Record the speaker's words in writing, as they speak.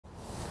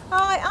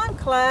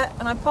Claire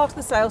and I'm part of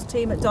the sales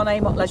team at Don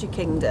Amott Leisure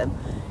Kingdom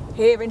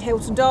here in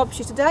Hilton,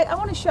 Derbyshire. Today I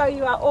want to show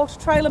you our Auto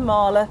Trail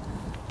Imala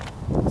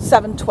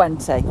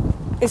 720.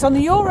 It's on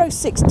the Euro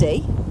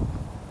 6D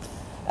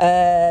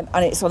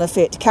and it's on a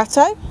Fiat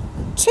Ducato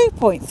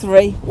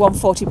 2.3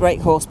 140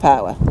 brake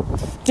horsepower.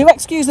 Do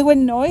excuse the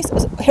wind noise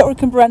as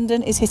Hurricane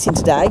Brendan is hitting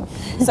today,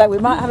 so we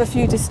might have a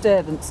few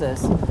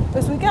disturbances. But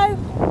as we go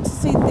to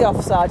see the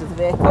offside of the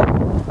vehicle,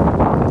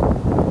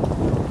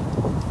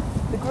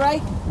 the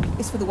grey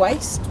is for the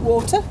waste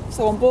water,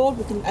 so on board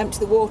we can empty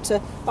the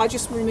water by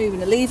just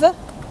removing a lever.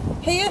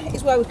 Here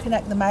is where we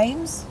connect the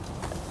mains,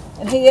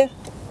 and here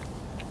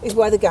is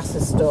where the gas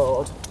is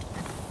stored.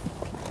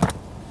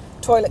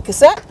 Toilet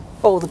cassette,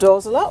 all the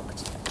doors are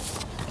locked,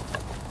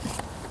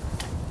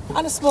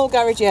 and a small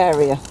garage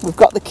area. We've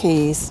got the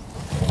keys.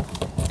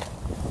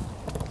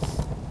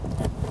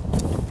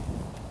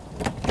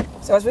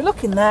 So as we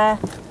look in there,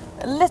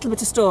 a little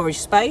bit of storage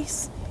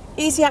space,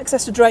 easy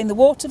access to drain the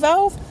water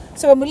valve,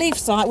 so when we leave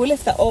site we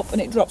lift that up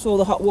and it drops all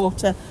the hot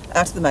water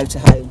out of the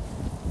motorhome.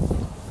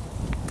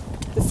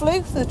 The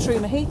flue for the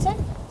Truma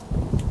heating,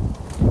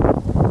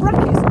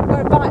 brackets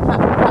where a bike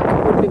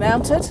pack would be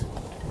mounted.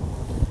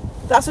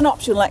 That's an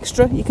optional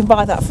extra, you can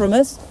buy that from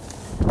us.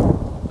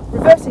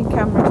 Reversing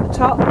camera to the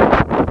top.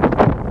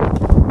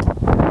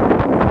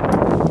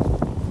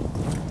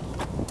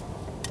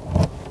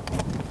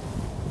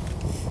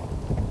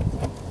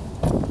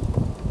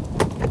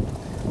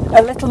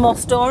 A little more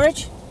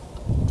storage.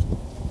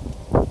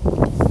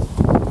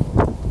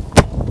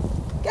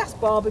 Gas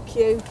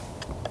barbecue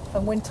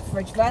and winter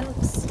fridge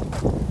vents.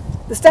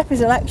 The step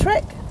is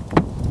electric.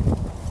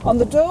 On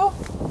the door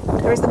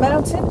there is the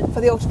mounting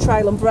for the Auto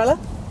Trail umbrella.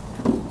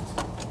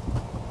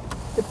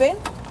 The bin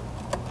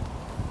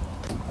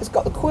has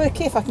got the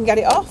quirky, if I can get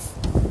it off,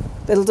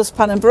 little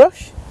dustpan and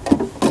brush.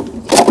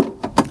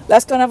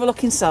 Let's go and have a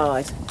look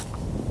inside.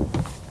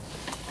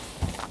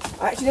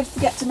 I actually did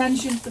forget to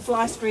mention the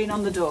fly screen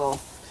on the door.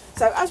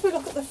 So as we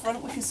look at the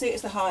front, we can see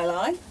it's the high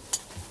line.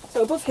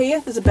 So above here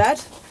there's a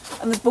bed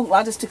and there's bunk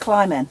ladders to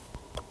climb in.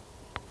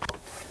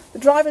 The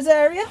driver's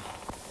area,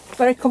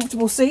 very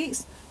comfortable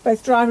seats,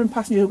 both driver and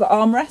passenger have got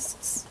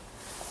armrests.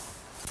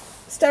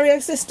 Stereo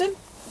system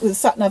with a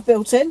sat nav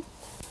built in.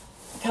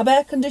 Cab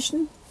air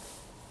condition,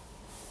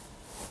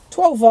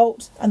 12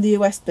 volt and the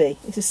USB.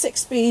 It's a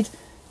 6-speed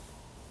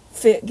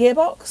Fiat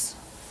gearbox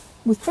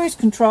with cruise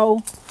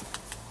control,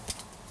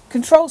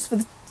 controls for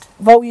the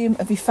volume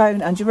of your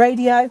phone and your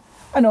radio,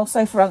 and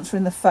also for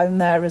answering the phone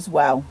there as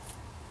well.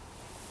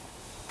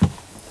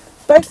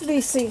 Both of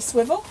these seats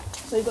swivel,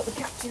 so you've got the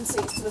captain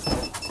seats to the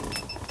front.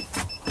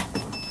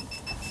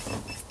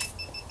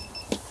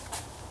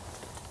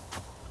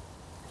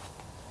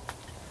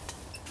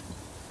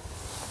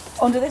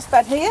 Under this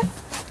bed here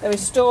there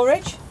is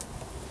storage,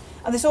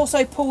 and this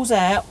also pulls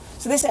out,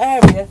 so this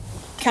area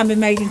can be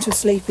made into a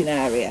sleeping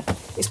area.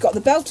 It's got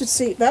the belted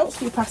seat belts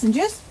for your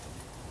passengers,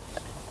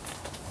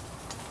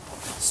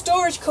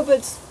 storage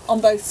cupboards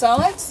on both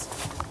sides,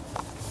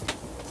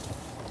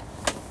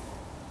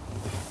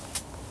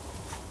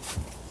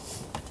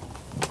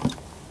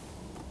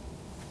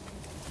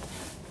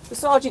 the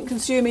Sergeant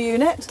consumer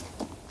unit,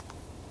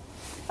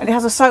 and it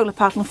has a solar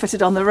panel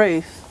fitted on the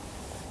roof.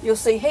 You'll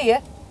see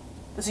here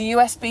there's a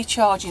USB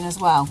charging as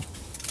well.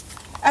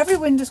 Every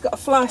window's got a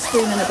fly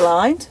screen and a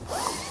blind,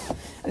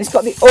 and it's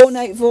got the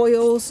ornate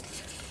voiles.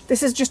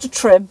 This is just a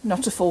trim,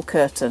 not a full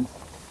curtain.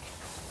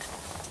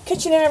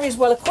 Kitchen area is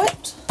well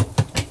equipped.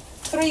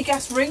 3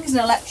 gas rings and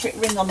an electric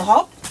ring on the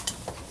hob.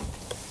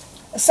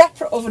 A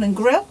separate oven and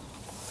grill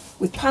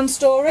with pan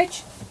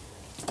storage.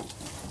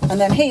 And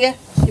then here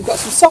you've got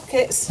some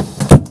sockets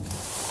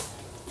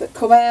that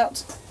come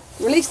out,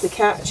 release the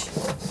catch,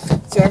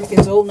 so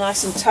everything's all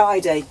nice and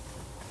tidy.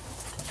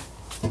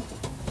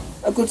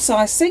 A good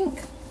sized sink.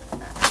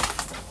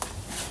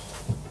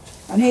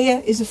 And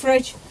here is a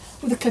fridge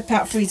with a clip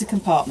out freezer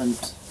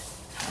compartment.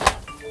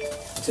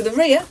 To the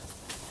rear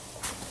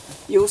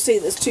you'll see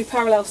there's 2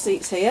 parallel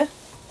seats here,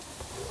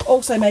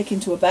 also make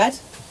into a bed.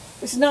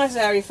 It's a nice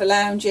area for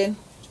lounging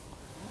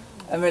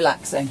and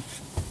relaxing.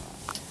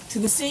 To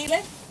the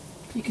ceiling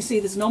you can see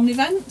there's an omni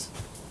vent.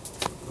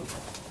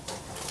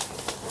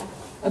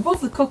 Above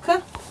the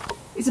cooker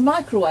is a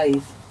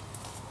microwave.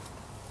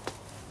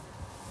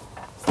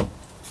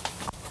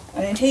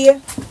 And in here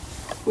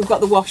we've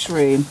got the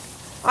washroom.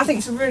 I think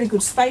it's a really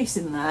good space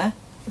in there.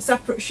 A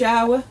separate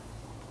shower,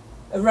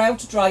 a rail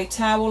to dry your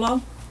towel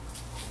on,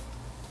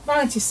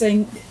 vanity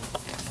sink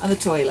and the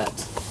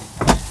toilet.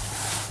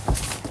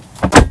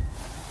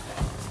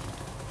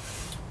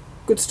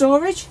 Good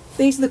storage.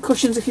 These are the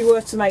cushions if you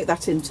were to make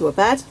that into a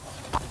bed.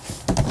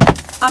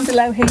 And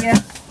below here,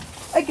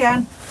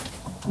 again,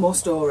 more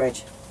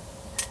storage.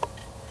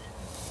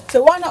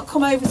 So why not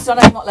come over to Don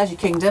Amott Leisure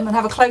Kingdom and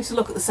have a closer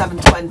look at the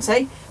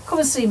 720? Come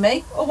and see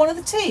me or one of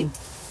the team.